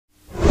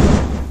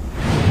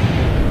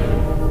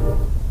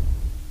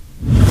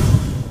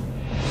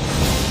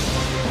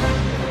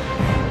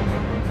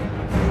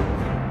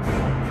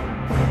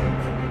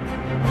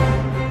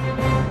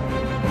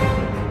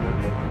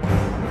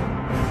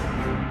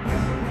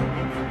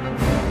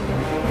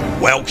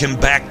Welcome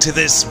back to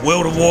this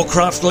World of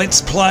Warcraft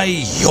Let's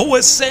Play. You're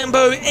with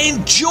Sambo,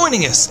 and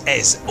joining us,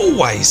 as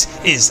always,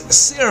 is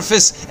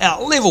Seràphis,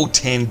 our level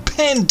 10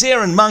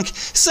 Pandaren Monk.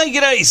 Say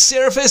g'day,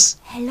 Seràphis.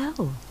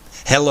 Hello.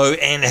 Hello,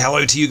 and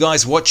hello to you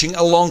guys watching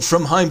along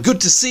from home.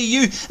 Good to see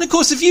you. And of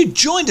course, if you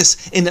joined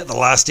us in the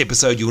last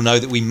episode, you'll know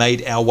that we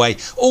made our way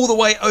all the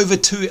way over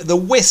to the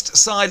west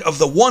side of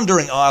the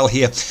Wandering Isle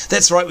here.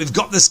 That's right, we've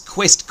got this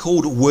quest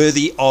called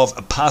Worthy of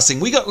Passing.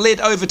 We got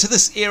led over to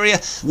this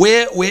area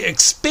where we're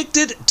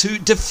expected to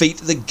defeat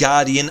the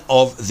Guardian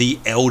of the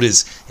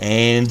Elders.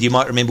 And you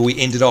might remember we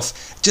ended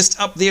off just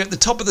up there at the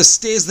top of the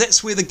stairs.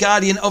 That's where the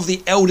Guardian of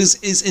the Elders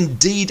is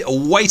indeed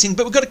waiting.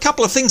 But we've got a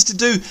couple of things to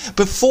do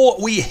before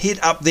we head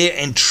up there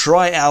and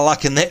try our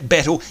luck in that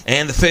battle.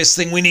 And the first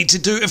thing we need to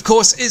do, of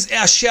course, is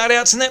our shout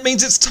outs, and that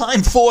means it's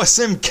time for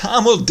some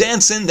camel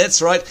dancing.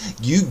 That's right,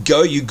 you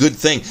go, you good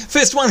thing.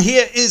 First one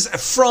here is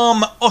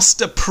from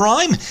Oster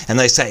Prime, and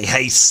they say,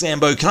 hey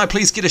Sambo, can I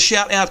please get a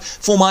shout out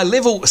for my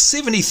level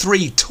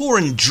 73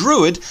 Tauren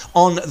Druid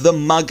on the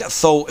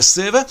Mugthol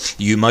server?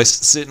 You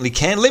most certainly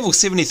can. Level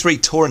 73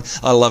 Tauren,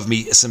 I love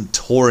me some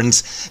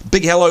Taurens.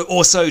 Big hello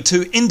also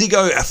to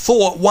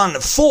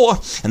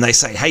Indigo414, and they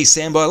say, hey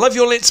Sambo, I love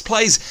your Let's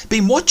Plays.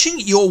 Been watching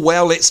your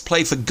WoW Let's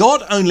Play for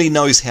God only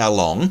knows how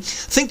long.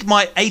 Think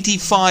my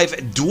 85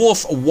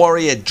 Dwarf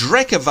Warrior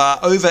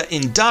Dracavar over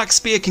in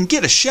Darkspear can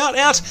get a shout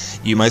out?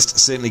 You most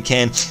certainly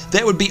can.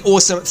 That would be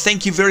awesome.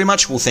 Thank you very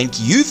much. Well, thank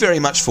you very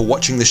much for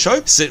watching the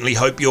show. Certainly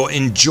hope you're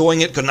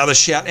enjoying it. Got another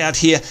shout out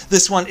here.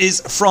 This one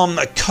is from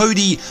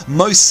Cody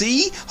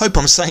Mosi. Hope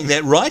I'm saying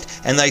that right.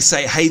 And they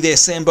say, hey there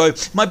Sambo,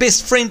 my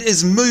best friend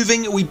is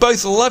moving. We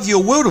both love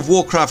your World of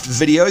Warcraft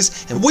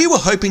videos, and we were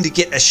hoping to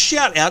get a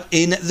shout out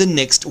in the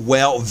next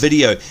WoW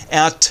video.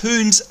 Our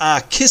tunes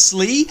are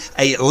Kisley,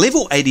 a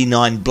level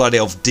 89 Blood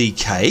Elf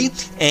DK,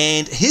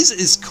 and his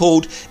is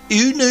called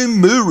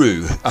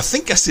Unumuru. I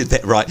think I said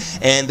that right.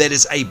 And that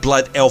is a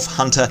Blood Elf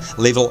Hunter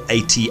level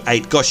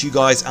 88. Gosh, you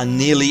guys are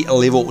nearly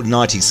level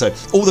 90. So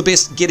all the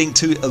best getting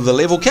to the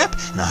level cap,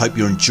 and I hope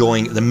you're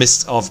enjoying the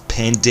Mists of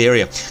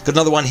Pandaria. Got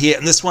another one here,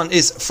 and this one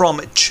is from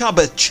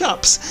Chubba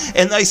Chups,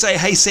 and they say,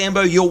 hey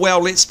Sambo, your WoW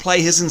Let's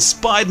Play has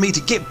inspired me to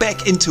get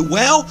back into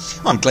WoW.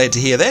 I'm glad to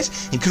hear that.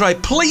 And could I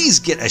please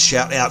get a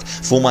shout out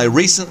for my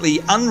recently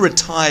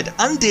unretired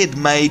undead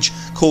mage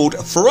called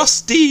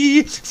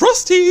Frosty?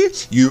 Frosty!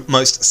 You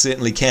most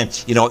certainly can.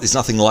 You know what, there's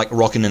nothing like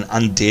rocking an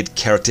undead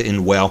character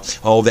in WoW.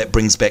 Oh, that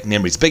brings back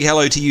memories. Big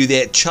hello to you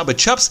there, Chubba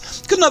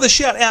Chups. Got another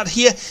shout out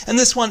here, and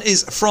this one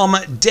is from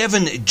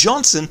Devin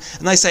Johnson,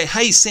 and they say,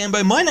 hey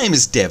Sambo, my name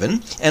is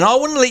Devin, and I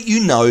want to let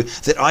you know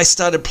that I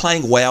started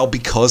playing WoW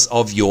because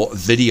of your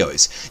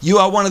videos. You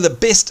are one of the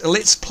best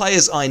Let's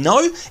Players I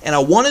know, and I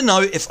want to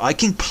know if I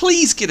can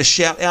please get a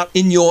shout out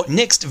in your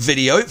next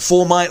video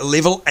for my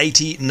level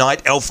 80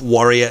 Night Elf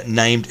Warrior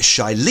named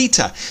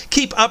Shylita.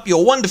 Keep up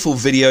your wonderful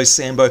videos,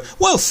 Sambo.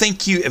 Well,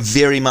 thank you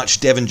very much,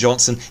 Devin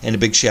Johnson, and a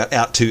big shout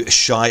out to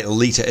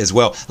Shylita as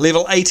well.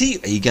 Level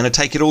 80, are you going to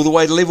take it all the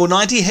way to level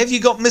 90? Have you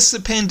got Mr.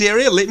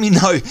 Pandaria? Let me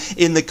know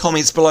in the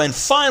comments below. And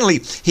finally,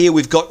 here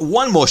we've got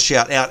one more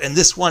shout out, and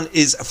this one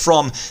is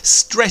from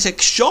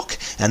Stratic Shock,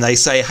 and they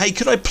say, hey,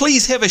 could I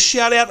please have a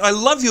shout out? I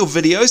love your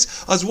videos.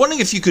 I was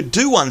wondering if you could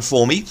do one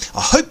for me.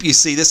 I hope you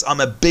see this.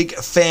 I'm a big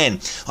fan.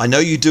 I know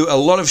you do a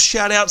lot of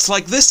shout outs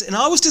like this, and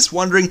I was just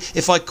wondering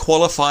if I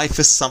qualify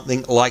for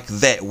something like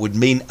that. It would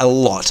mean a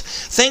lot.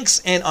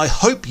 Thanks, and I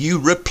hope you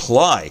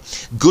reply.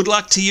 Good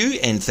luck to you,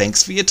 and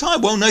thanks for your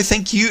time. Well, no,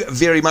 thank you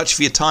very much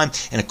for your time,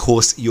 and of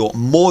course, you're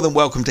more than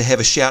welcome to have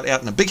a shout out,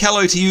 and a big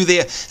hello to you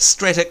there,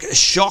 Stratic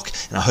Shock,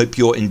 and I hope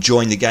you're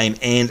enjoying the game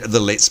and the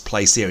Let's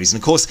Play series.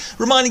 And of course,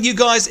 reminding you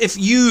guys, if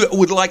you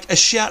would like a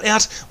shout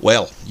out,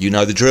 well, you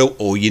know the drill.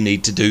 All you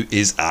need to do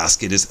is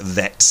ask. It is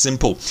that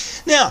simple.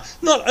 Now,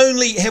 not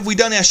only have we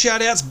done our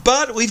shout outs,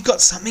 but we've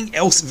got something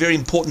else very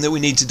important that we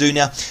need to do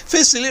now.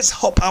 Firstly, let's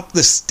hop up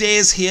the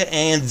stairs here,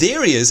 and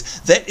there he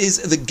is. That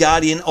is the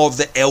Guardian of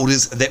the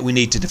Elders that we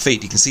need to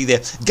defeat. You can see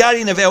there,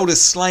 Guardian of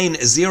Elders slain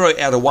 0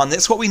 out of 1.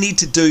 That's what we need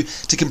to do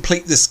to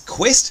complete this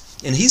quest.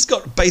 And he's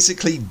got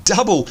basically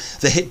double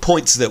the hit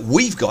points that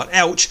we've got.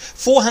 Ouch.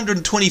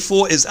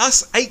 424 is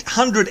us.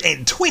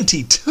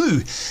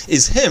 822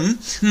 is him.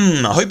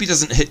 I hope he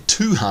doesn't hit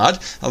too hard.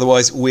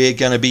 Otherwise, we're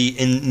going to be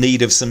in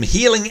need of some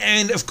healing.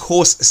 And of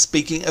course,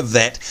 speaking of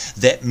that,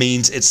 that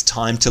means it's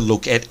time to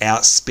look at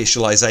our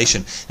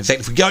specialization. In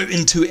fact, if we go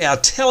into our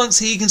talents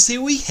here, you can see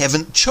we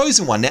haven't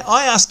chosen one. Now,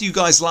 I asked you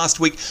guys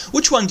last week,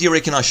 which one do you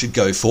reckon I should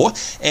go for?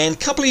 And a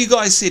couple of you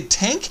guys said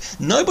tank.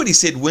 Nobody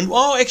said wind.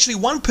 Oh, actually,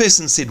 one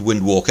person said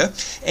Windwalker,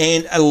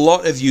 and a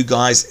lot of you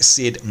guys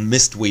said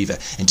Mistweaver.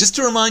 And just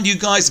to remind you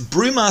guys,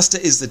 Brewmaster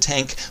is the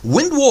tank,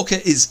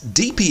 Windwalker is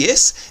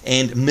DPS,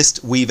 and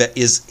Mistweaver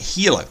is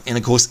healer. And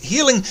of course,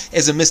 healing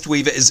as a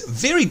Mistweaver is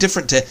very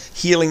different to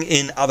healing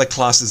in other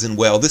classes in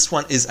WoW. This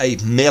one is a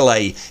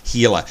melee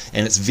healer,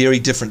 and it's very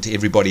different to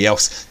everybody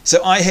else.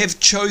 So I have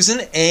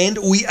chosen, and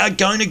we are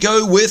going to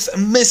go with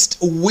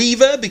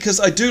Mistweaver, because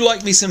I do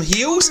like me some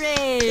heals.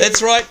 Hooray.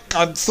 That's right.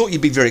 I thought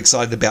you'd be very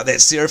excited about that,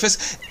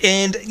 Seràphis.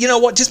 And you know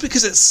what? Just just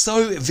because it's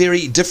so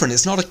very different.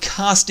 It's not a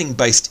casting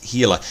based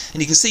healer.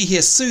 And you can see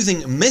here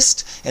Soothing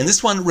Mist, and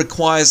this one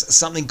requires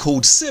something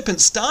called Serpent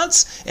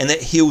Stance, and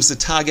that heals the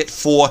target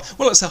for,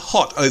 well, it's a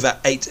hot over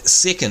 8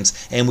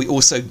 seconds, and we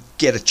also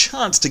get a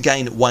chance to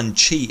gain 1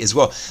 chi as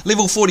well.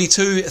 Level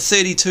 42,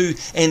 32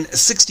 and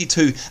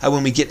 62 are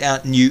when we get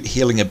our new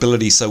healing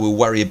abilities, so we'll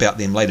worry about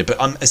them later.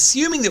 But I'm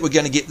assuming that we're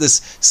going to get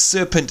this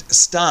Serpent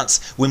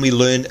Stance when we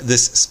learn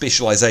this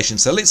specialization.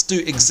 So let's do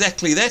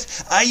exactly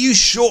that. Are you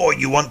sure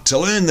you want to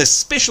learn this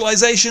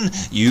specialization?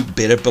 You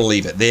better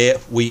believe it. There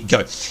we go.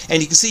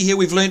 And you can see here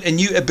we've learned a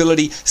new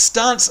ability,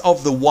 Stance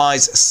of the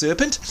Wise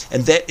Serpent,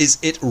 and that is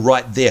it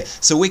right there.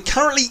 So we're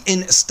currently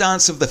in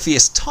Stance of the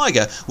Fierce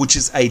Tiger, which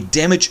is a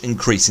damage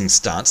increasing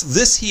stance.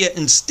 This here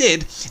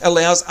instead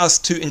allows us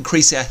to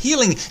increase our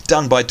healing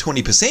done by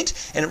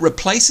 20%, and it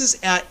replaces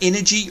our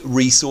energy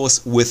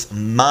resource with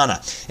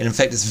mana. And in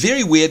fact, it's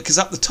very weird because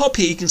up the top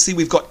here you can see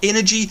we've got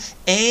energy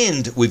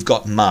and we've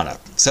got mana.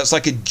 So it's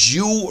like a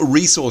dual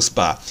resource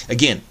bar.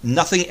 Again,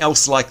 nothing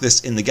else like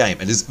this in the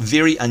game. It is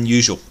very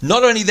unusual.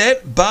 Not only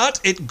that, but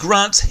it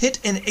grants hit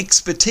and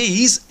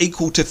expertise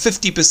equal to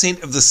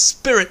 50% of the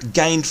spirit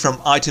gained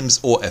from items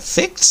or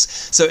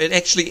effects. So it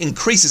actually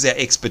increases our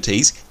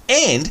expertise,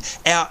 and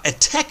our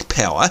attack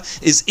power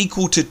is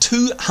equal to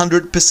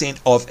 200%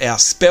 of our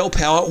spell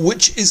power,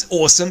 which is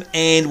awesome,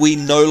 and we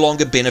no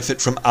longer benefit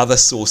from other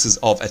sources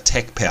of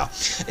attack power.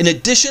 In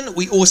addition,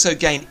 we also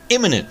gain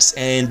Eminence,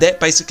 and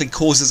that basically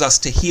causes us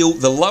to heal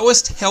the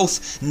lowest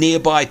health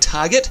nearby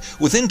target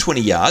within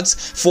 20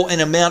 yards for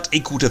an amount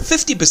equal to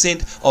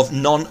 50% of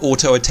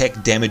non-auto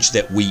attack damage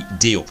that we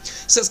deal.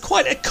 So it's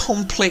quite a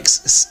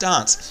complex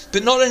stance,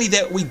 but not only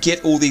that, we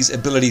get all these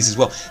abilities as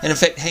well. And in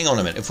fact, hang on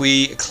a minute, if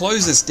we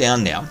close this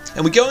down now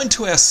and we go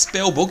into our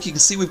spell book, you can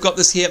see we've got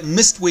this here,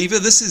 Mistweaver.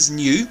 This is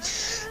new,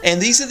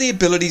 and these are the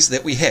abilities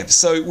that we have.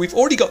 So we've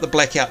already got the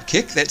Blackout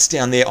Kick, that's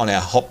down there on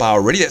our hotbar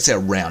already, that's our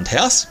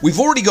roundhouse. We've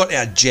already got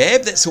our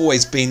jab, that's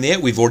always been there.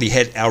 We've already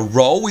had our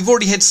roll, we've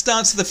already had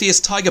Stance of the Fierce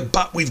Tiger,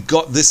 but we've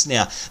got this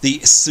now, the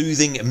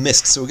Soothing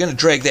Mist. So we're going to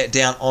drag that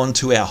down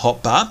onto our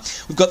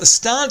hotbar. We've got the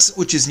Stance,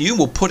 which is new,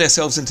 we'll put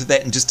ourselves into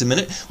that in just a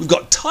minute. We've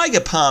got Tiger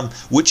Palm,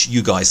 which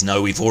you guys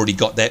know, we've already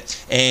got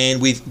that, and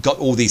we've got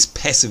all these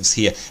passives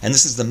here. And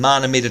this is the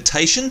Mana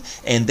Meditation,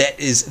 and that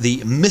is the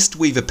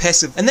Mistweaver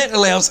passive, and that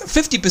allows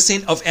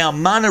 50% of our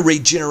mana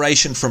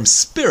regeneration from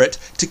spirit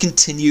to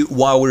continue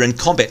while we're in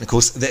combat. And of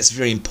course, that's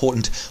very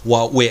important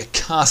while we're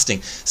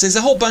casting. So there's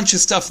a whole bunch of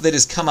stuff that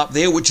has come up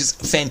there, which is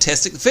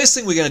fantastic. The first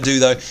thing we're going to do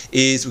though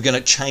is we're going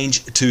to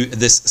change to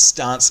this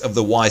Stance of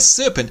the Wise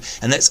Serpent,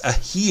 and that's a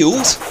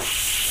healed.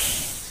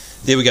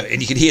 There we go,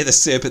 and you can hear the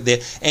serpent there,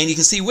 and you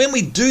can see when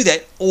we do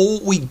that,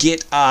 all we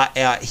get are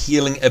our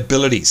healing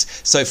abilities.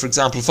 So for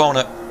example, if I want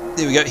to,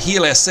 there we go,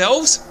 heal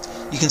ourselves,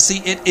 you can see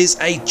it is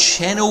a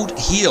channeled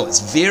heal. It's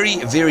very,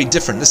 very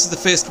different. This is the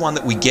first one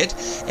that we get,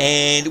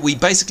 and we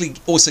basically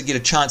also get a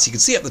chance, you can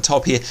see up the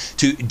top here,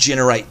 to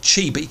generate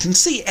chi. But you can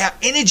see our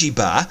energy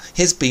bar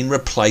has been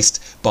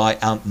replaced by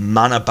our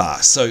mana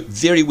bar. So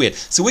very weird.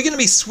 So we're going to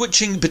be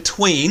switching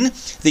between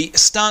the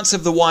Stance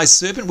of the Wise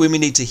Serpent when we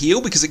need to heal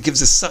because it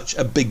gives us such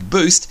a big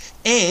boost,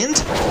 and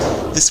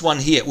this one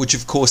here, which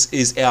of course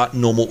is our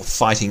normal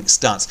fighting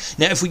stance.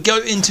 Now if we go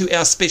into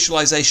our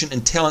specialization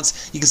and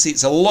talents, you can see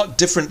it's a lot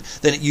different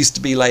than it used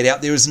to be laid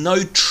out. There is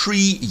no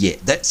tree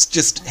yet. That's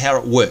just how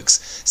it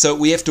works. So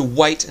we have to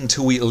wait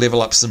until we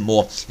level up some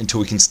more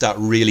until we can start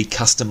really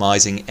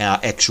customizing our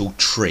actual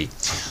tree.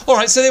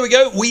 Alright, so there we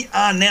go. We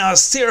are now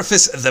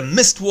Seràphis the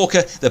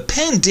Mistwalker, the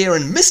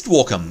Pandaren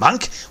Mistwalker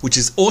Monk, which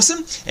is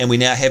awesome, and we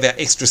now have our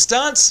extra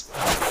stance.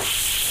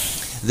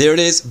 There it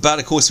is, but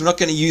of course we're not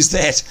going to use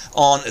that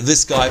on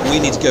this guy. We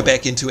need to go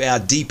back into our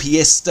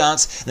DPS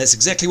stance, and that's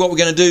exactly what we're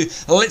going to do.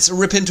 Let's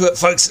rip into it,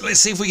 folks.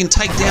 Let's see if we can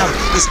take down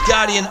this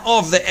Guardian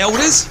of the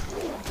Elders.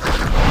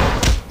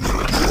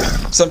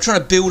 So I'm trying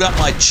to build up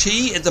my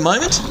chi at the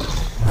moment,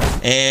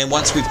 and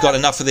once we've got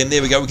enough of them,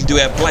 there we go, we can do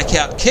our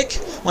Blackout Kick.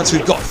 Once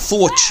we've got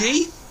 4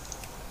 chi.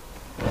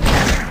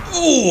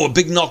 Oh, a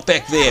big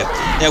knockback there.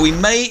 Now we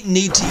may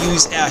need to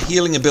use our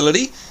healing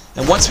ability,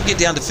 and once we get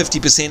down to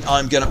 50%,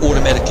 I'm going to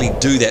automatically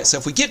do that. So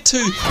if we get to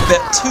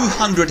about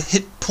 200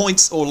 hit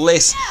points or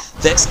less,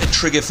 that's a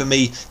trigger for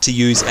me to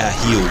use our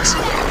heals.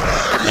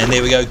 And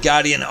there we go,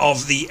 Guardian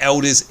of the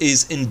Elders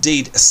is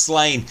indeed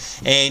slain.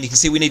 And you can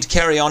see we need to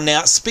carry on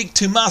now. Speak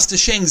to Master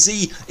Shang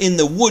Xi in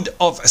the Wood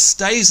of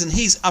Staves, and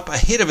he's up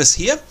ahead of us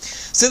here.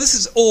 So this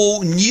is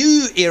all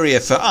new area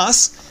for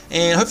us.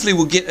 And hopefully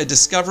we'll get a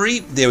discovery.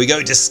 There we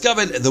go,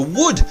 discovered the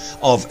Wood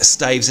of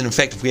Staves. And in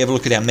fact, if we have a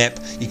look at our map,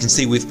 you can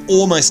see we've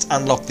almost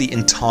unlocked the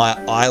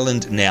entire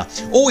island now.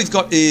 All we've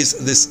got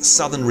is this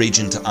southern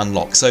region to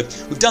unlock. So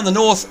we've done the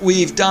north,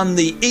 we've done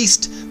the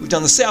east, we've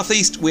done the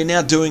southeast, we're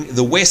now doing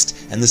the west,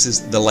 and this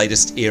is the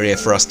latest area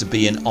for us to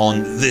be in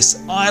on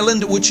this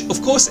island, which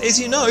of course,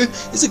 as you know,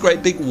 is a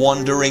great big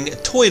wandering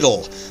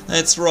toidle.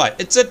 That's right,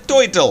 it's a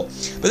toidle.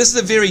 But this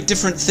is a very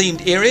different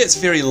themed area. It's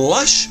very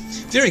lush,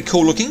 very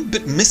cool looking,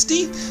 bit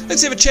misty.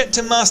 Let's have a chat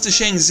to Master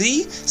Shang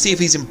Xi, see if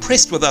he's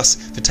impressed with us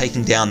for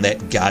taking down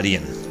that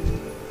Guardian.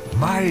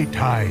 My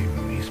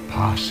time is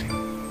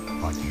passing,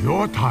 but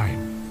your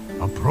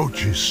time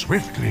approaches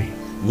swiftly.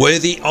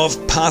 Worthy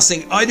of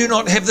passing, I do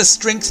not have the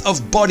strength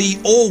of body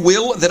or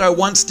will that I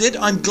once did.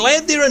 I'm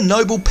glad there are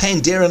noble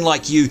Pandaren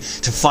like you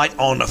to fight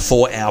on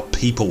for our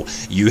people.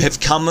 You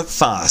have come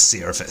far,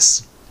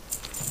 Seràphis.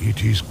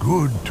 It is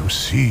good to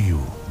see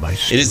you, my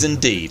student. It is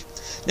indeed.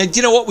 Now, do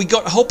you know what? We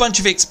got a whole bunch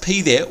of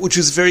XP there, which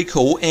was very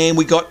cool, and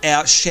we got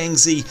our Shang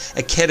Xi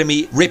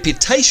Academy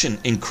reputation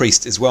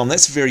increased as well, and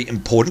that's very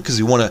important because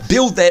we want to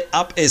build that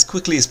up as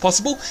quickly as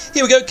possible.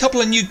 Here we go, a couple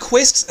of new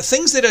quests.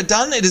 Things that are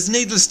done, it is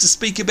needless to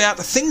speak about.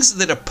 Things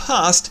that are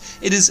past,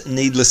 it is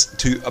needless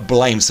to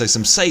blame. So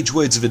some sage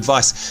words of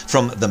advice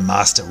from the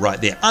Master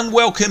right there.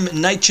 Unwelcome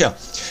nature.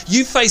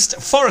 You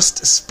faced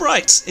forest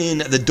sprites in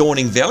the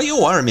Dawning Valley.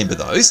 Oh, I remember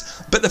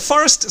those. But the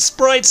forest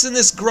sprites in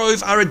this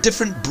grove are a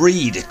different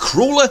breed.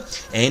 Cruel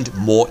and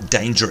more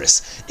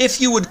dangerous.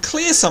 If you would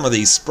clear some of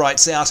these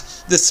sprites out,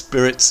 the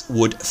spirits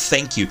would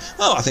thank you.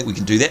 Oh, I think we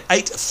can do that.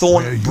 8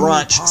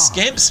 Thornbranch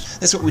Scamps.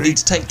 That's what we need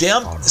to take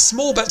down.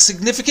 Small but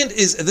significant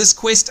is this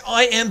quest.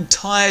 I am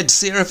tired,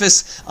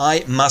 Seràphis.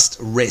 I must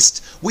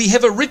rest. We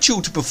have a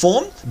ritual to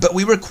perform, but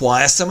we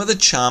require some of the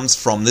charms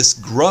from this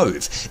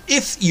grove.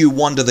 If you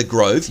wander the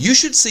grove, you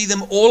should see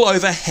them all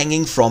over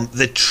hanging from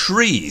the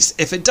trees.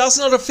 If it does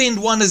not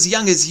offend one as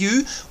young as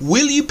you,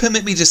 will you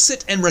permit me to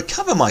sit and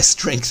recover my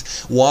strength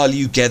while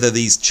you gather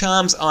these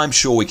charms? I'm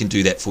sure we can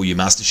do that for you,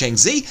 Master Shang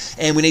Xi.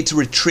 And we need to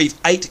retrieve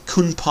 8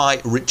 Kun-Pai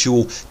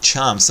Ritual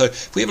Charms. So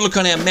if we have a look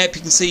on our map,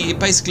 you can see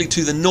basically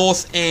to the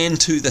north and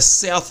to the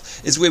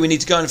south is where we need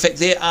to go. In fact,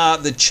 there are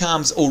the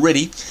charms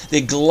already.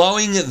 They're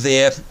glowing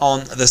there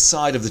on the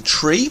side of the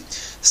tree.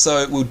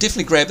 So we'll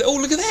definitely grab that. Oh,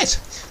 look at that.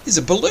 There's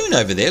a balloon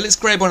over there. Let's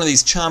grab one of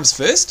these charms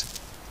first.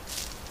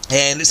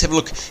 And let's have a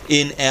look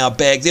in our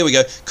bag. There we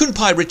go.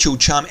 Kun-Pai Ritual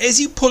Charm.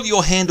 As you pull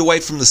your hand away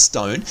from the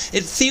stone,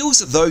 it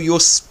feels as though your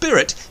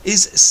spirit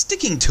is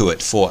sticking to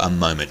it for a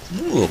moment.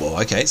 Ooh,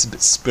 okay, it's a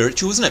bit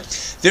spiritual, isn't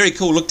it? Very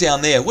cool. Look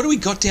down there. What do we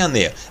got down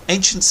there?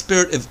 Ancient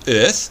Spirit of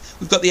Earth.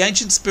 We've got the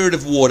Ancient Spirit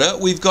of Water.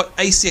 We've got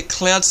Aesir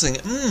Cloud Singer.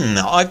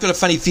 I've got a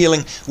funny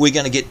feeling we're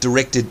going to get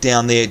directed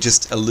down there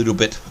just a little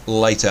bit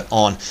later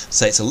on.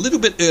 So it's a little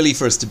bit early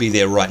for us to be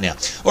there right now.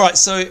 All right,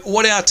 so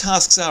what our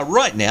tasks are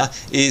right now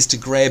is to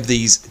grab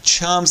these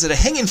charms that are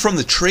hanging from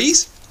the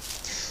trees.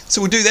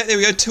 So we'll do that. There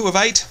we go, 2 of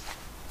 8.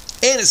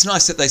 And it's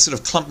nice that they sort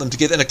of clump them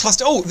together in a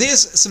cluster. Oh, there's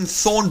some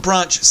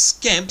Thornbranch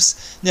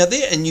Scamps. Now,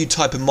 they're a new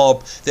type of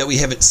mob that we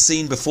haven't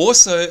seen before.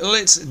 So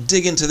let's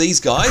dig into these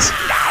guys.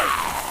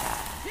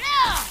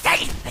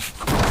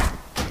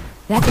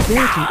 That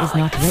ability is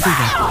not ready yet.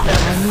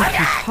 I need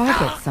to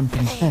target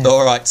something first.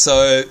 Alright,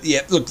 so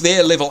yeah, look,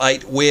 they're level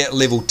 8, we're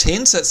level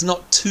 10, so it's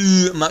not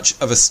too much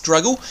of a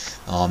struggle.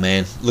 Oh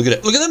man, look at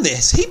it. Look at them,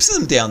 there's heaps of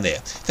them down there.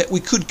 In fact, we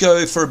could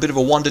go for a bit of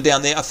a wander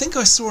down there. I think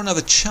I saw another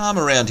charm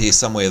around here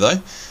somewhere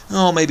though.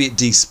 Oh, maybe it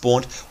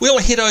despawned. We'll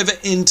head over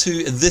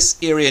into this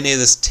area near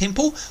this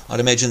temple. I'd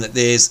imagine that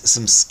there's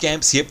some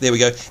scamps. Yep, there we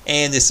go.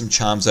 And there's some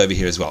charms over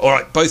here as well.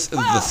 Alright, both of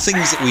the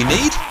things that we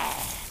need.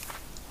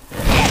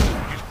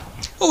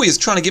 Oh, he's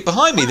trying to get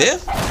behind me there.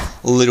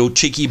 Little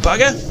cheeky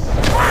bugger.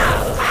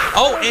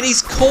 Oh, and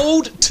he's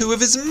called 2 of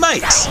his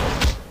mates.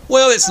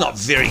 Well, that's not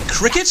very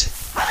cricket.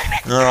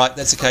 Alright,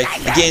 that's okay.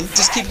 Again,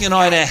 just keeping an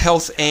eye on our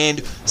health, and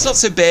it's not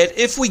so bad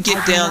if we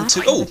get down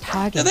to... Oh,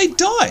 now they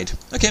died.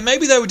 Okay,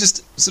 maybe they were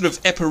just sort of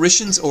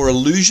apparitions or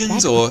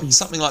illusions or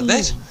something like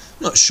that.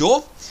 I'm not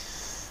sure.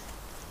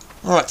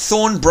 Alright,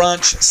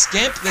 Thornbranch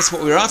Scamp, that's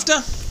what we're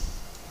after.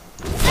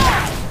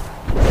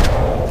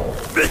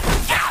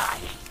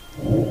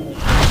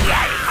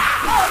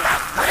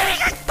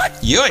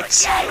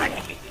 Yikes.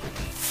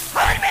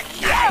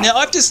 Now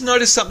I've just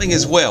noticed something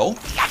as well,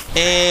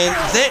 and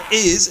that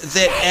is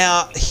that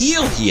our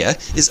heal here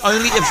is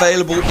only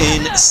available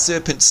in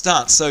Serpent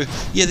Stance. So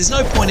yeah, there's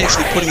no point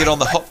actually putting it on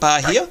the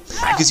hotbar here,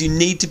 because you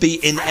need to be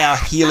in our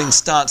healing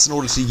stance in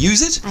order to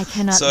use it. I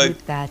cannot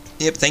move that.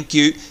 Yep, thank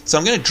you. So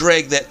I'm going to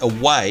drag that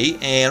away,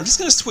 and I'm just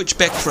going to switch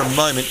back for a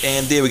moment,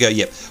 and there we go.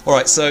 Yep.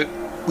 Alright, so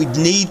we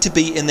need to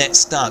be in that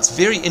stance.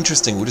 Very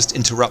interesting. We'll just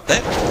interrupt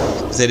that.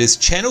 That is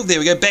channeled. There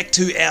we go. Back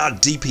to our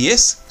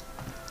DPS.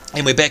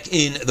 And we're back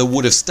in the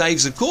Wood of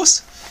Staves, of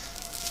course.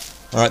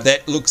 Alright,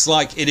 that looks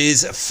like it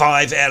is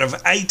 5 out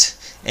of 8.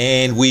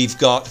 And we've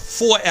got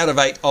 4 out of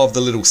 8 of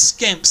the little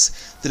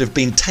scamps that have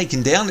been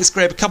taken down. Let's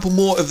grab a couple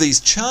more of these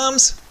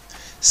charms.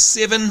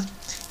 7.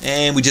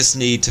 And we just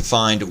need to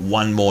find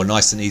 1 more,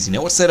 nice and easy.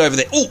 Now, what's that over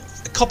there? Oh,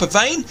 a copper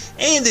vein,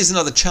 and there's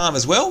another charm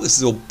as well. This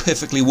is all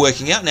perfectly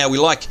working out. Now, we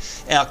like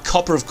our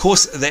copper, of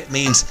course. That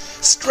means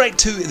straight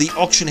to the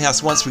auction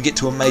house once we get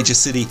to a major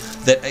city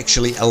that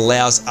actually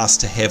allows us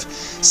to have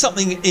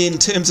something in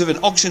terms of an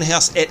auction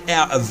house at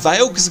our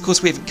avail, because, of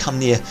course, we haven't come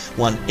near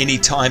one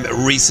anytime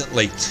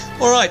recently.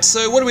 All right,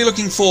 so what are we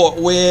looking for?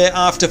 We're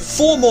after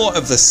 4 more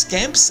of the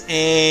scamps,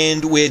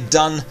 and we're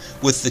done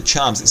with the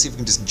charms. Let's see if we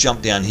can just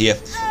jump down here,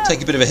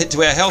 take a bit of a hit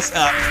to our health,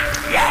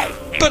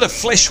 but a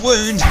flesh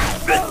wound.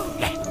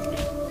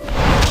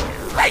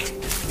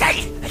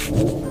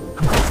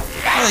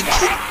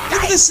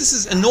 Look at this. This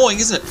is annoying,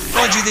 isn't it?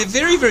 Mind you, they're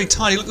very, very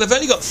tiny. Look, they've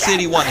only got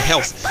 31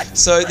 health.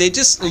 So they're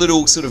just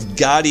little sort of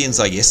guardians,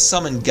 I guess.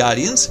 Summoned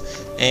guardians.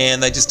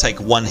 And they just take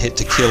one hit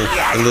to kill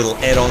the little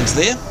add-ons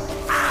there.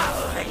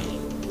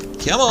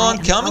 Come on,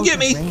 come and get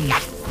me.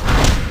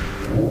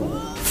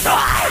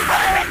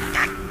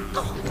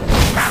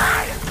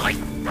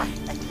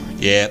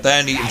 Yeah, they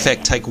only, in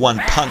fact, take one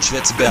punch.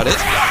 That's about it.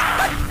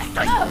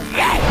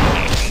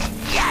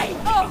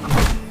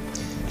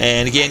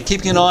 And again,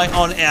 keeping an eye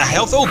on our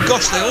health. Oh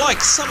gosh, they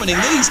like summoning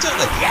these, don't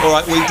they?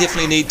 Alright, we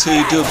definitely need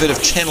to do a bit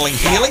of channeling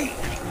healing.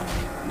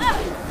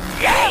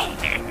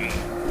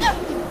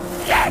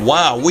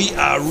 Wow, we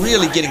are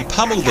really getting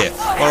pummeled there.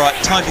 Alright,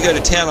 time to go to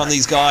town on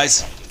these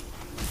guys.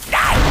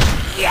 Not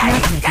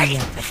ready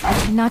yet. I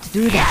cannot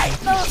do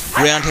that.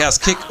 Roundhouse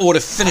kick ought to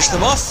finish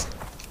them off.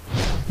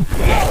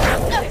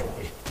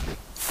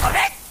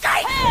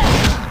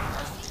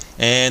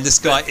 And this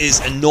guy is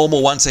a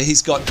normal one, so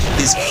he's got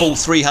his full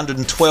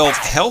 312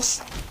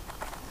 health.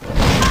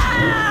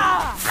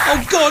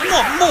 Oh god,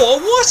 not more!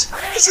 What?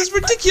 This is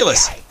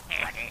ridiculous.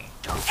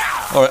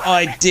 Alright,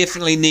 I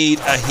definitely need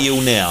a heal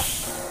now.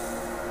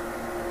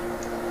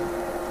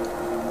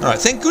 Alright,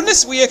 thank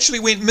goodness we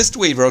actually went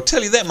Mistweaver, I'll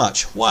tell you that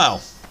much.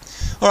 Wow.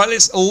 Alright,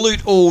 let's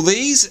loot all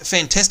these.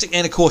 Fantastic.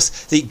 And of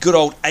course, the good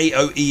old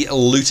AoE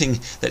looting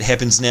that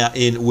happens now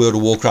in World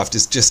of Warcraft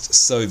is just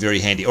so very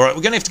handy. Alright,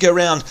 we're going to have to go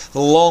around the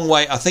long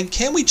way, I think.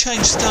 Can we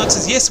change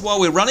stances? Yes, while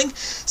we're running.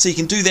 So you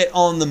can do that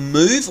on the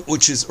move,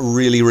 which is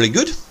really, really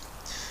good.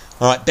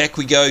 Alright, back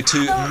we go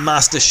to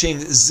Master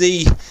Shang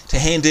Xi to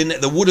hand in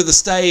the Wood of the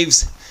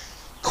Staves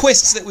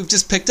quests that we've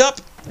just picked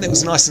up. That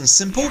was nice and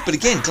simple. But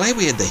again, glad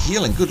we had the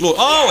healing. Good lord.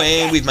 Oh,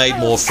 and we've made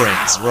more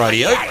friends.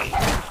 Rightio.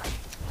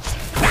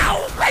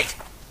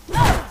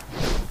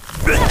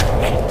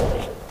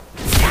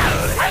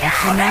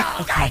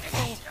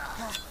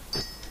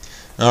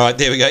 Alright,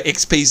 there we go.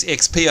 XP's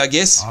XP, I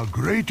guess. Our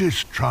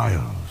greatest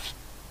trials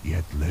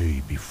yet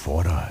lay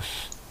before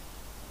us.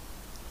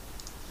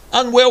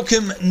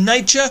 Unwelcome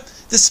nature.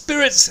 The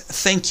spirits,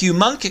 thank you,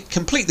 monk.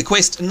 Complete the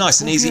quest,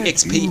 nice and easy.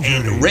 XP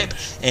and rep.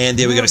 And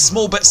there we go.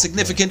 Small but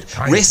significant.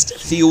 Rest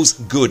feels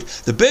good.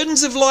 The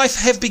burdens of life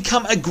have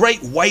become a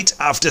great weight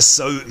after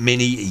so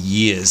many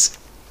years.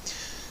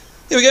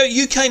 There we go,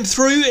 you came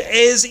through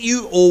as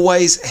you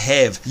always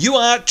have. You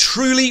are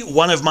truly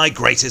one of my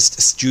greatest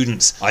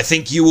students. I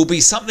think you will be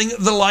something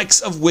the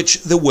likes of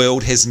which the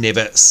world has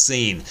never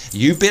seen.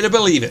 You better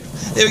believe it.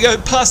 There we go,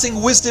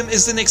 passing wisdom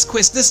is the next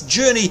quest. This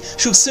journey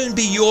shall soon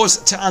be yours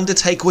to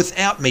undertake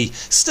without me.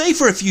 Stay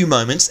for a few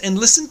moments and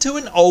listen to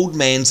an old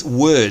man's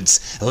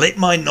words. Let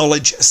my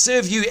knowledge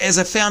serve you as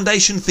a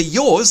foundation for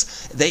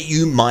yours, that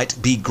you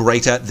might be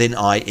greater than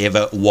I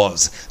ever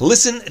was.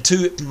 Listen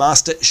to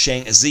Master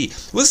Shang Xi.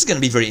 Well, this is going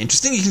to be very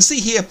interesting. You can see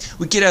here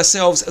we get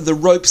ourselves the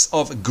ropes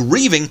of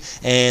grieving,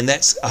 and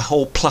that's a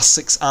whole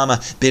 +6 armor,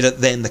 better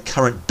than the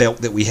current belt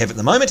that we have at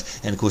the moment.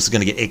 And of course we're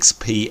going to get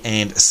XP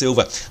and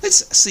silver.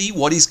 Let's see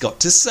what he's got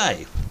to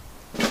say.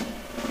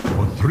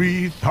 For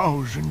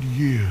 3,000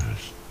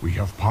 years we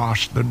have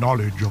passed the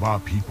knowledge of our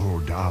people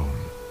down,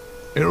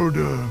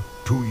 elder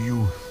to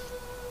youth,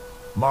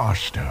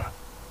 master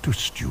to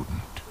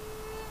student.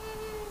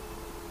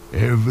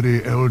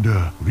 Every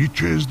elder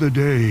reaches the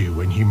day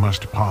when he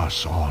must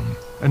pass on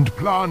and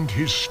plant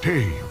his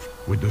stave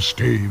with the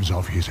staves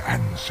of his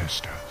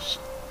ancestors.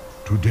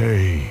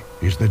 Today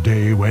is the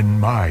day when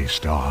my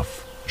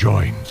staff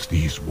joins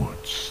these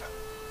woods.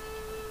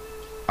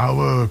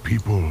 Our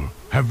people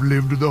have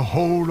lived the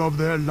whole of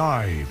their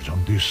lives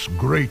on this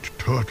great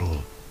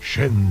turtle,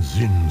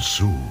 Shen-Zin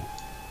Su,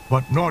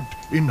 but not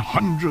in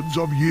hundreds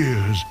of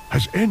years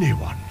has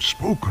anyone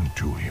spoken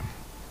to him.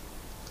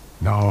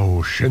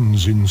 Now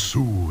Shen-Zin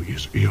Su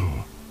is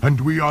ill, and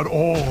we are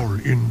all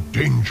in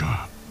danger.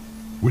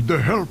 With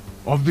the help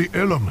of the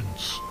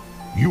elements,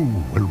 you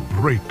will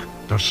break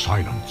the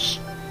silence.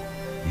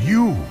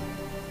 You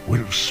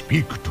will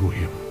speak to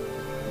him.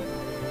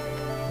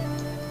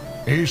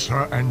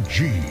 Asa and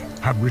Ji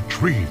have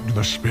retrieved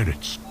the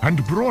spirits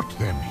and brought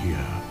them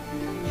here.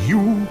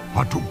 You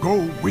are to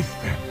go with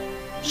them.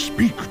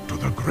 Speak to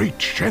the great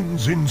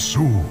Shen-Zin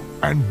Su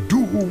and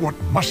do what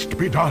must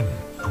be done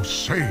to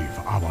save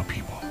our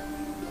people.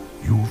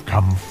 You've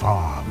come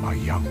far, my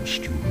young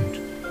student.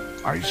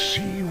 I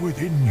see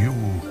within you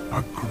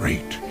a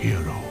great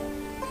hero.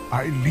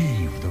 I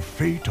leave the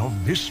fate of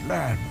this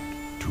land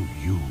to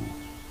you.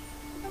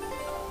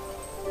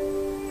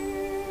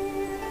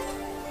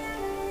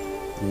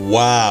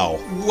 Wow.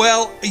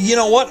 Well, you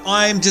know what?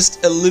 I'm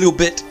just a little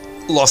bit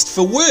lost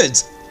for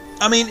words.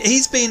 I mean,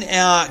 he's been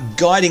our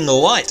guiding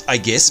light, I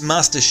guess,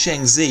 Master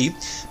Shang Xi,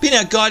 been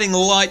our guiding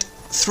light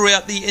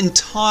throughout the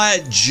entire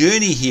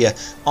journey here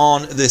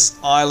on this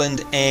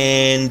island,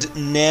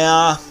 and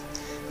now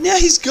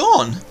he's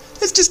gone.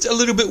 It's just a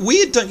little bit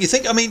weird, don't you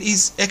think? I mean,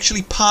 he's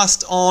actually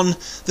passed on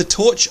the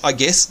torch, I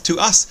guess, to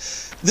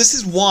us. This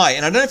is why,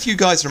 and I don't know if you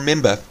guys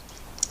remember,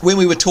 when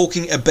we were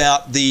talking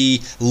about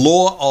the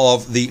lore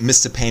of the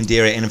Mr.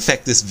 Pandaria, and in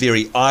fact this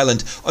very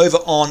island, over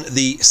on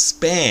the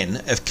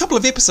Span a couple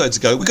of episodes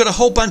ago, we got a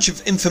whole bunch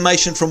of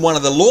information from one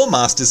of the lore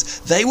masters.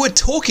 They were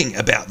talking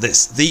about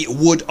this, the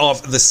Wood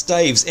of the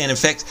Staves, and in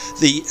fact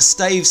the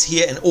staves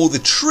here and all the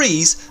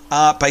trees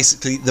are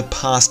basically the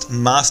past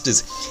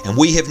masters. And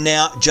we have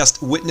now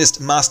just witnessed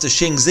Master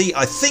Shang Xi,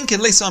 I think,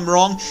 unless I'm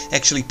wrong,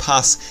 actually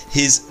pass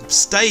his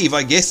stave,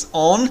 I guess,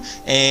 on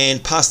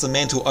and pass the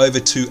mantle over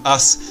to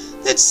us.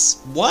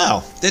 That's,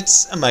 wow,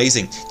 that's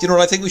amazing. Do you know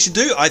what I think we should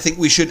do? I think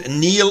we should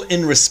kneel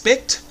in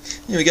respect.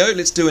 Here we go,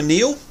 let's do a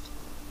kneel.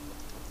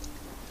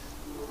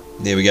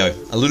 There we go.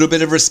 A little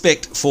bit of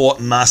respect for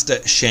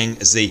Master Shang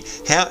Xi.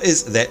 How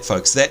is that,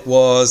 folks? That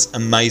was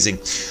amazing.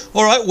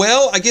 All right,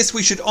 well, I guess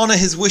we should honor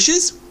his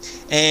wishes.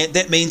 And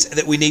that means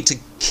that we need to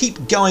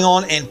keep going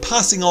on and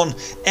passing on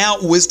our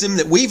wisdom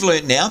that we've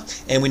learned now.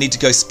 And we need to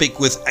go speak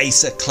with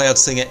Asa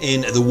Cloudsinger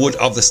in the Wood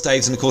of the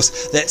Staves. And of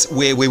course, that's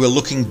where we were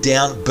looking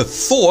down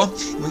before.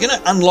 And we're going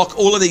to unlock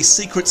all of these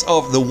secrets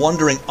of the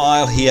Wandering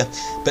Isle here.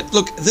 But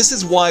look, this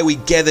is why we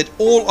gathered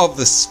all of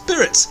the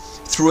spirits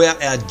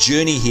throughout our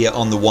journey here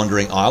on the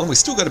Wandering Isle. We've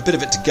still got a bit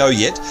of it to go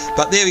yet.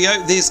 But there we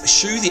go. There's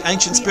Shu, the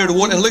ancient spirit of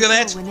water. And look at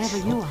that. Whenever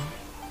you are.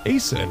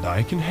 Asa and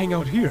I can hang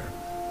out here.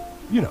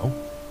 You know,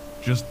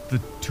 just the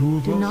two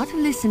of us. Do not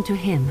listen to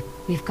him.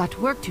 We've got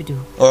work to do.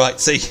 Alright,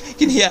 so you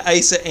can hear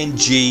Asa and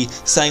G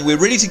saying we're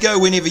ready to go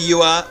whenever you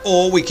are,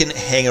 or we can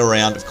hang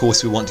around. Of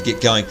course, we want to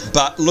get going.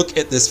 But look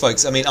at this,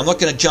 folks. I mean, I'm not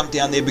going to jump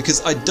down there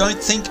because I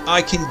don't think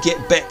I can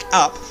get back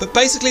up. But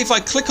basically, if I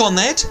click on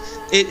that,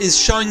 it is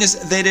showing us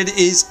that it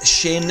is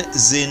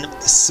Shen-Zin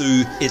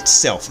Su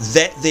itself.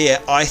 That there,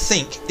 I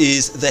think,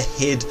 is the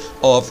head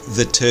of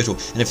the turtle.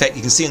 And in fact,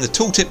 you can see in the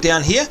tooltip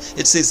down here,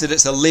 it says that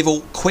it's a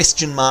level ?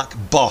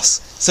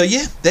 Boss. So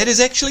yeah, that is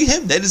actually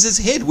him. That is his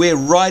head. We're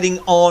riding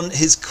on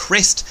his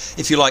crest,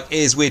 if you like,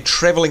 as we're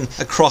traveling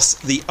across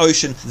the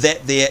ocean.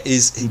 That there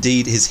is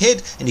indeed his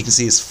head, and you can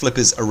see his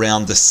flippers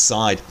around the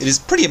side. It is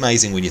pretty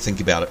amazing when you think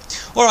about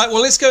it. Alright,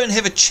 well, let's go and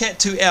have a chat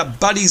to our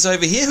buddies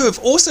over here who have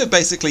also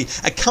basically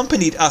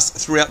accompanied us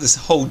throughout this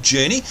whole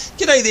journey.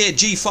 G'day there,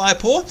 G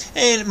Firepaw,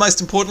 and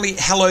most importantly,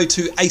 hello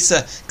to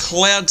Asa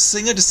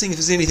Cloudsinger. Just seeing if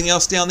there's anything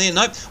else down there.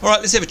 Nope.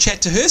 Alright, let's have a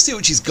chat to her, see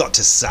what she's got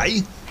to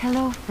say.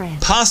 Hello,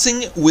 friend.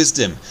 Passing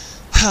wisdom.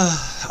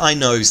 I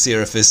know,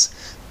 Seràphis.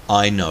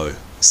 I know.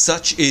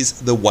 Such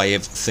is the way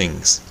of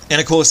things. And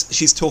of course,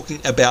 she's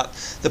talking about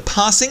the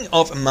passing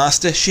of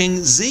Master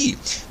Shang Xi.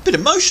 Bit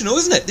emotional,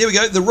 isn't it? There we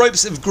go. The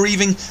ropes of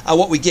grieving are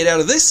what we get out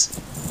of this.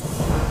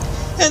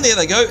 And there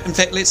they go. In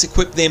fact, let's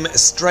equip them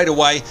straight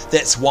away.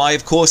 That's why,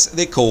 of course,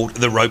 they're called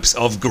the ropes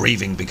of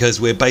grieving, because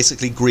we're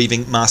basically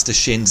grieving Master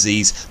Shang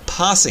Xi's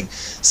passing.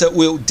 So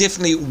we'll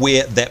definitely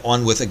wear that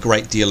one with a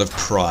great deal of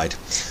pride.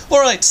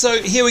 Alright,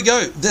 so here we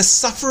go. The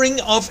suffering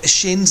of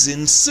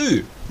Shen-Zin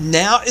Su.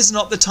 Now is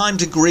not the time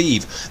to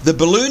grieve. The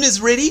balloon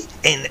is ready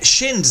and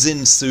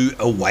Shen-Zin Su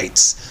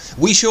awaits.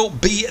 We shall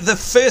be the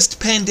first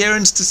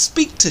Pandarans to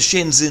speak to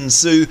Shen-Zin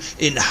Su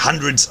in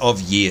hundreds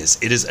of years.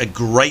 It is a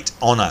great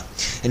honour.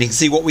 And you can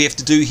see what we have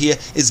to do here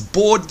is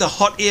board the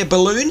hot air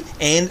balloon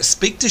and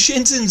speak to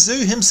Shen-Zin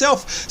Su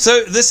himself.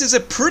 So this is a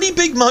pretty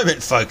big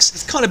moment, folks.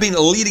 It's kind of been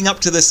leading up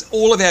to this,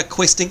 all of our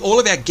questing, all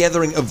of our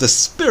gathering of the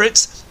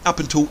spirits up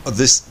until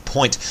this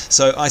point.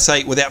 So I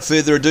say, without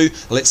further ado,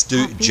 let's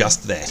do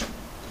just that.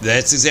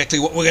 That's exactly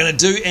what we're going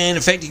to do, and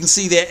in fact you can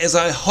see there as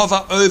I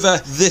hover over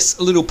this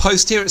little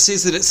post here, it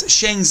says that it's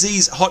Shang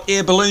Xi's hot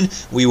air balloon.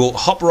 We will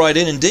hop right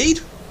in indeed.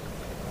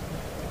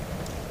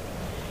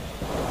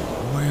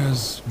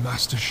 Where's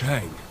Master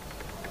Shang?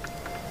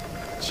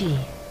 Gee,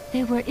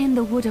 they were in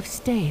the Wood of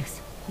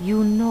Staves.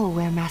 You know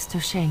where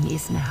Master Shang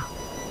is now.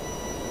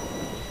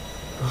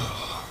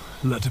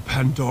 Let a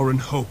Pandaren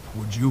hope,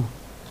 would you?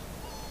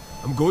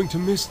 I'm going to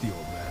miss the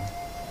old man.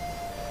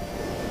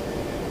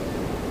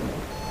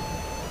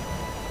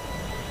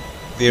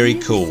 Very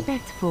Be cool.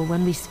 respectful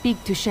when we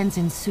speak to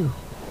Shen-Zin Su.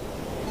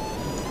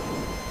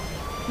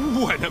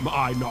 When am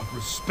I not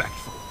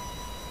respectful?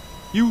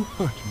 You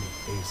hurt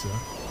me, Asa.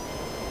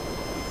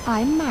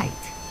 I might,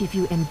 if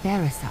you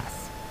embarrass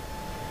us.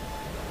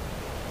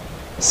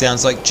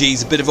 Sounds like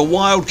G's a bit of a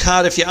wild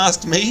card if you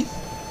asked me.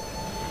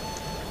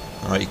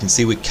 Alright, you can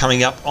see we're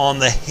coming up on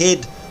the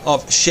head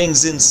of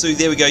Shen-Zin Su.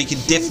 There we go, you can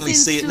definitely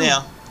see it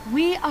now.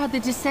 We are the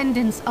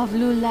descendants of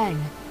Lu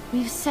Lang.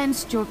 We've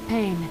sensed your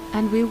pain,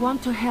 and we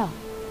want to help.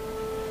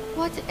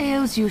 What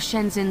ails you,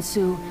 Shen-Zin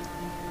Su?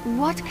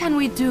 What can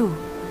we do?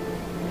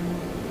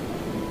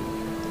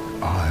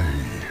 I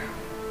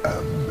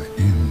am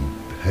in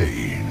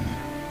pain,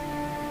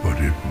 but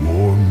it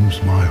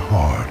warms my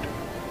heart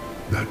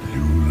that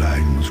Lu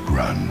Lang's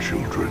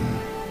grandchildren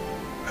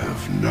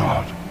have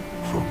not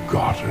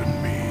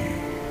forgotten me.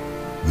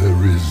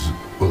 There is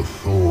a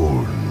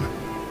thorn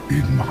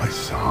in my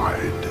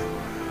side.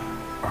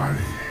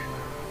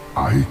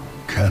 I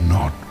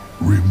cannot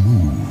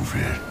remove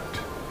it.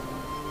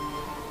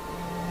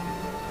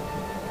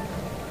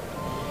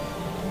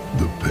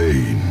 The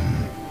pain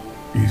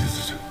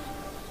is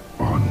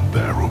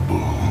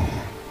unbearable.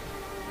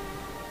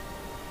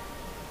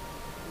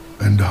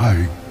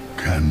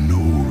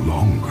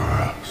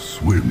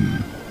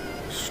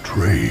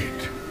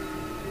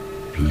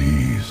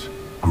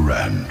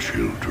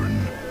 grandchildren,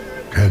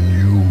 can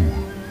you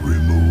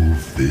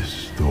remove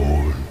this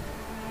thorn?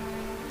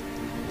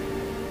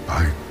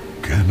 I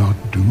cannot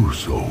do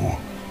so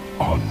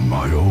on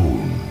my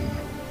own.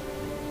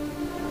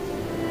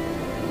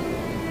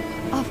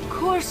 Of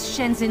course,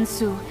 Shen-Zin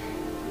Su.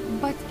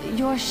 But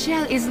your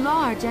shell is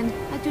large, and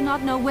I do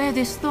not know where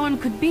this thorn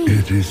could be.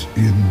 It is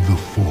in the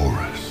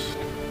forest,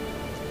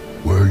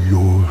 where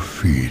your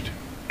feet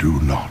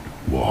do not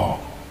walk.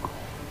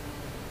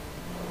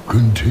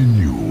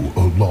 Continue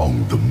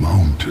along the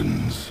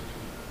mountains,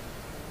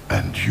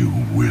 and you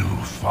will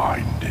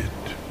find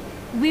it.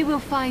 We will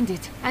find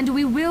it, and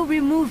we will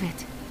remove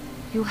it.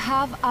 You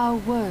have our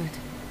word.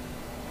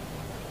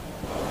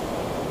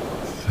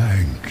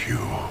 Thank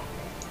you,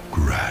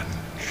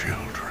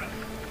 grandchildren.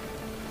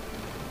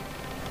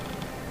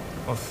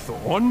 A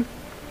thorn?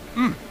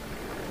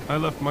 I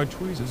left my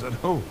tweezers at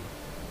home.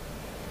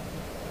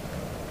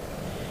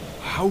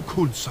 How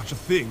could such a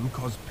thing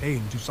cause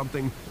pain to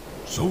something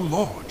so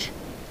large?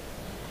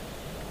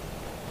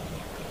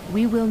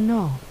 We will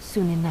know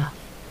soon enough.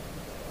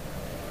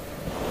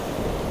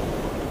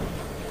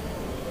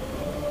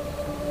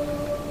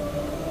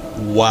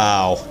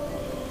 Wow.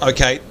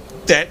 Okay,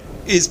 that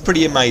is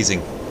pretty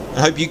amazing.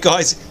 I hope you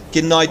guys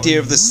get an idea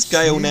of the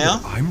scale now.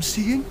 What I'm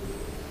seeing?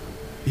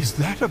 Is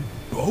that a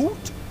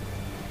boat?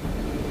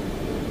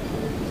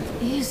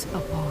 It is a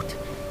boat.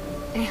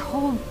 A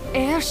whole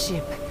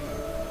airship.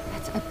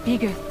 That's a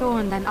bigger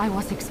thorn than I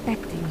was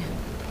expecting.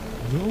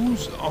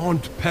 Those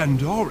aren't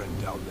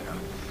Pandaren down there.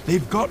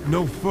 They've got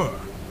no fur.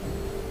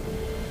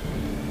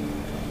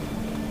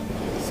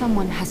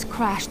 Someone has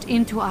crashed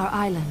into our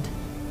island.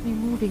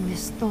 Removing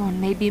this thorn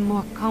may be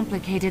more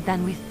complicated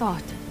than we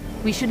thought.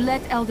 We should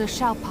let Elder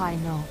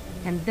Xiaopai know,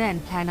 and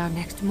then plan our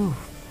next move.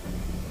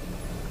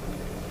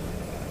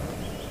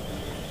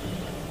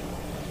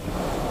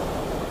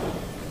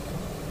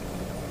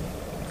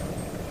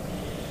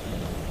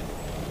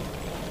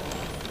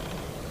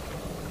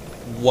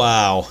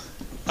 Wow.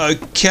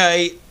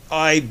 Okay,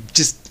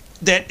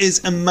 that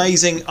is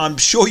amazing. I'm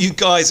sure you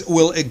guys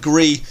will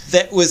agree.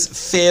 That was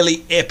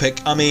fairly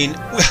epic. I mean,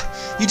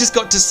 you just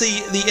got to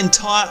see the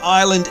entire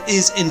island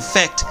is in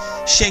fact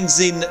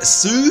Shen-Zin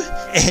Su,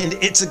 and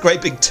it's a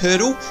great big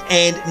turtle.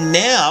 And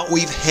now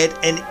we've had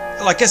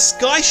a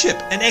skyship,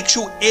 an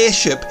actual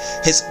airship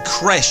has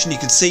crashed, and you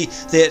can see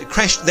that it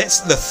crashed.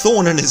 That's the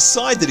thorn in his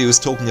side that he was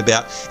talking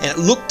about, and it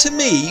looked to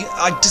me,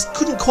 I just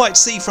couldn't quite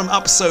see from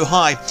up so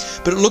high,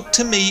 but it looked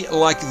to me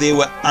like there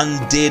were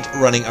undead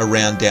running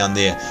around down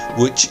there,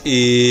 which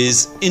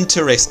is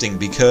interesting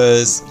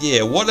because,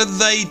 yeah, what are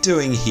they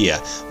doing here?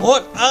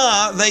 What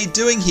are they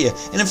doing here?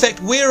 And in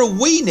fact, where are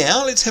we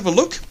now? Let's have a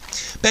look.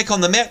 Back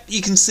on the map,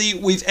 you can see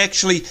we've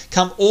actually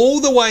come all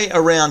the way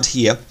around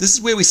here. This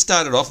is where we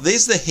started off.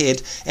 There's the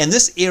head, and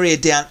this area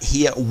down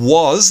here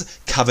was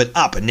covered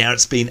up, and now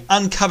it's been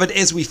uncovered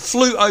as we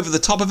flew over the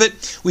top of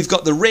it. We've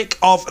got the wreck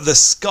of the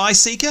Sky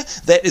Seeker.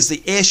 That is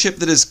the airship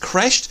that has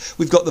crashed.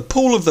 We've got the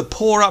Pool of the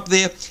Poor up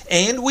there,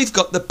 and we've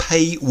got the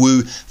Pei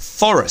Wu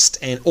Forest,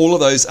 and all of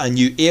those are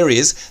new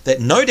areas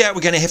that no doubt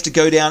we're going to have to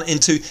go down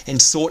into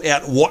and sort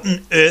out what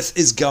on earth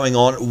is going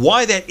on,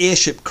 why that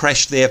airship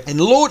crashed there,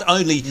 and Lord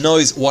only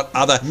knows what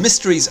other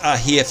mysteries are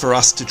here for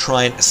us to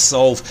try and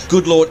solve.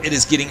 Good Lord, it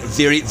is getting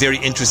very, very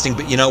interesting,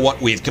 but you know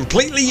what? We've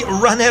completely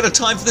run out of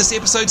time for this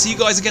episode, so you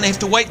guys are going to have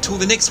to wait till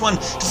the next one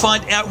to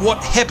find out what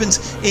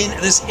happens in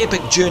this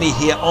epic journey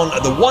here on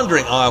the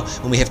Wandering Isle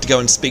when we have to go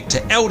and speak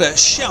to Elder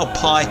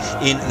Xiaopai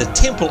in the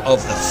Temple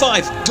of the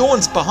Five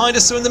Dawns behind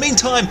us. So in the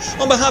meantime,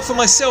 on behalf of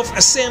myself,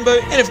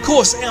 Sambo, and of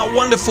course our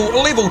wonderful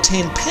level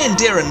 10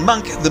 Pandaren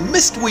Monk, the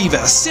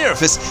Mistweaver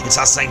Seràphis, it's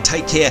us saying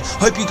take care.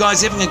 Hope you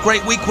guys are having a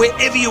great week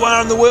wherever you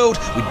are in the world.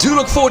 We do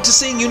look forward to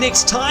seeing you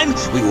next time.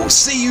 We will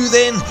see you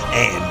then,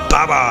 and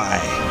bye-bye.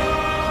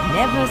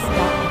 Never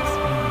stop.